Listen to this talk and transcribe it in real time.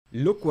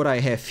Look what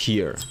I have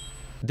here.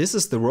 This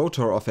is the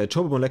rotor of a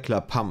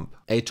turbomolecular pump.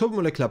 A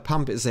turbomolecular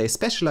pump is a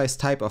specialized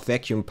type of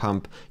vacuum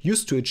pump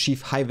used to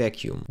achieve high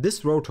vacuum.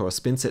 This rotor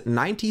spins at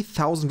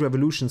 90,000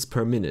 revolutions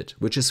per minute,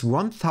 which is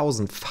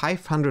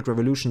 1,500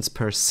 revolutions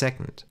per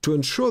second. To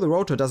ensure the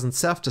rotor doesn't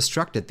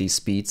self-destruct at these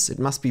speeds, it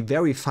must be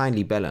very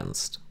finely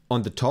balanced.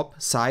 On the top,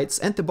 sides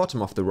and the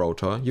bottom of the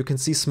rotor you can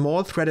see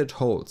small threaded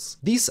holes.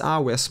 These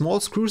are where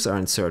small screws are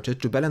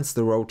inserted to balance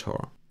the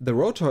rotor. The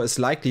rotor is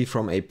likely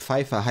from a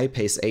Pfeiffer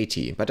Hi-Pace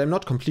 80, but I'm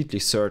not completely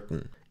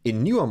certain.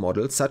 In newer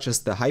models such as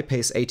the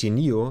Hi-Pace 80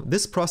 Neo,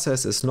 this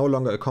process is no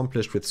longer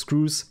accomplished with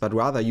screws, but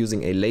rather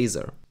using a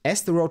laser.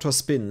 As the rotor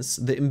spins,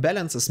 the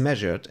imbalance is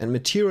measured and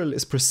material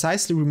is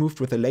precisely removed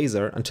with a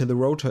laser until the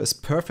rotor is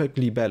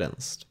perfectly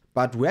balanced.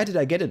 But where did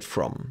I get it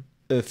from?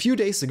 A few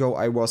days ago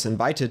I was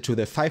invited to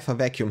the Pfeiffer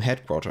Vacuum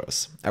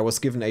headquarters. I was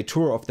given a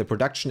tour of the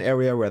production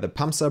area where the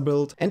pumps are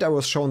built, and I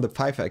was shown the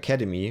Pfeiffer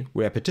Academy,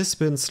 where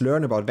participants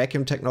learn about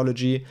vacuum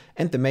technology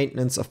and the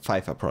maintenance of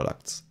Pfeiffer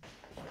products.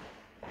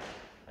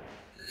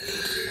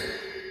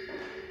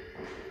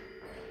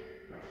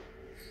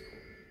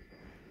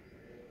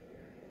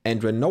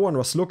 And when no one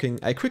was looking,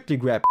 I quickly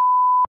grabbed.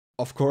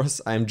 Of course,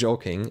 I'm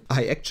joking.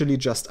 I actually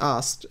just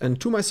asked, and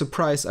to my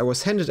surprise I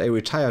was handed a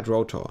retired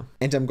rotor.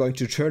 And I'm going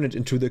to turn it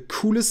into the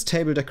coolest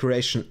table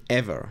decoration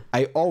ever.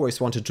 I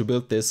always wanted to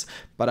build this,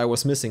 but I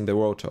was missing the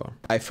rotor.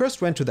 I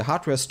first went to the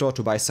hardware store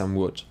to buy some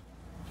wood.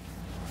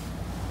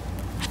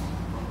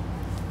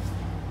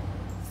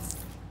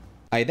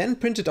 I then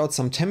printed out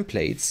some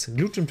templates,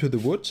 glued them to the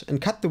wood,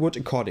 and cut the wood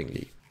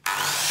accordingly.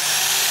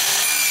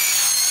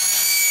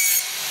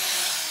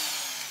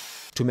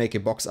 To make a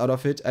box out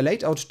of it, I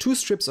laid out 2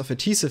 strips of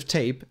adhesive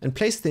tape and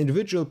placed the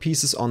individual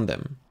pieces on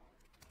them.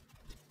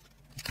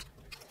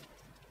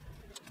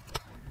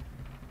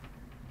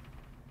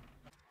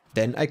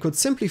 Then I could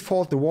simply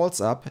fold the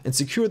walls up and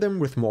secure them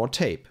with more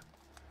tape.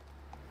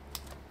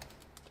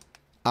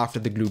 After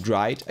the glue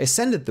dried, I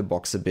sanded the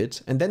box a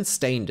bit and then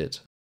stained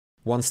it.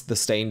 Once the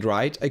stain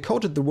dried, I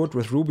coated the wood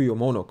with Rubio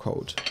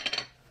monocoat.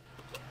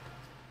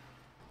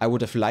 I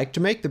would have liked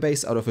to make the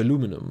base out of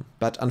aluminum,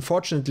 but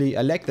unfortunately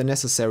I lack the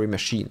necessary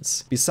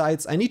machines.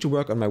 Besides, I need to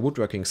work on my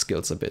woodworking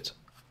skills a bit.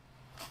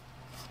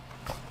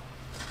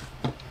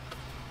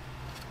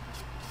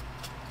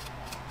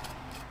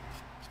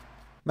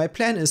 My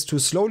plan is to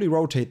slowly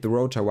rotate the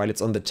rotor while it's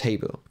on the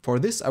table. For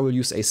this I will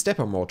use a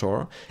stepper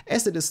motor,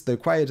 as it is the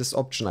quietest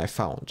option I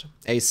found.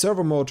 A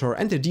servo motor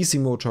and a DC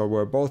motor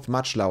were both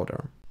much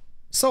louder.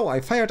 So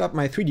I fired up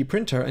my 3D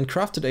printer and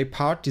crafted a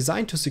part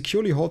designed to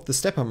securely hold the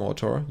stepper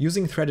motor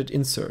using threaded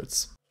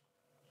inserts.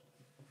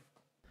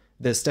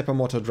 The stepper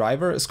motor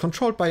driver is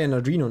controlled by an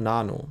Arduino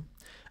Nano.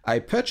 I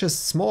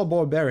purchased small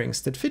ball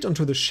bearings that fit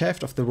onto the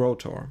shaft of the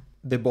rotor.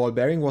 The ball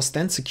bearing was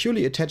then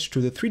securely attached to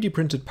the 3D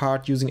printed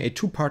part using a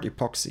 2-part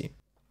epoxy.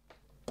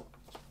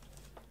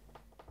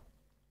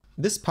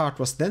 This part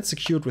was then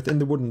secured within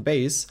the wooden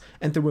base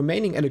and the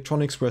remaining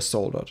electronics were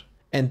soldered.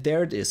 And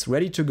there it is,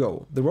 ready to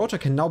go. The rotor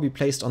can now be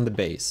placed on the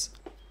base.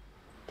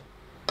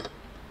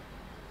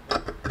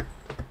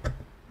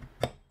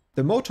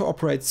 The motor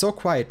operates so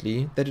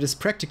quietly that it is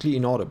practically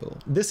inaudible.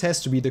 This has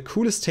to be the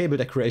coolest table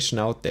decoration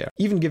out there,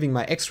 even giving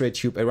my X-ray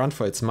tube a run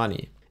for its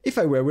money. If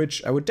I were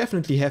rich, I would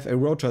definitely have a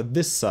rotor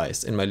this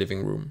size in my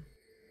living room.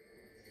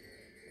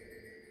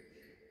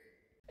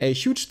 A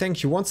huge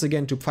thank you once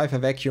again to Pfeiffer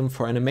Vacuum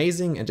for an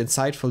amazing and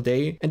insightful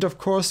day, and of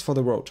course for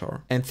the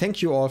rotor. And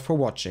thank you all for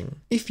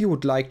watching. If you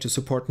would like to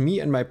support me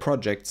and my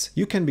projects,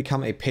 you can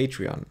become a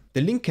Patreon.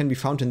 The link can be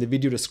found in the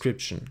video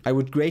description. I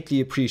would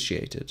greatly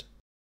appreciate it.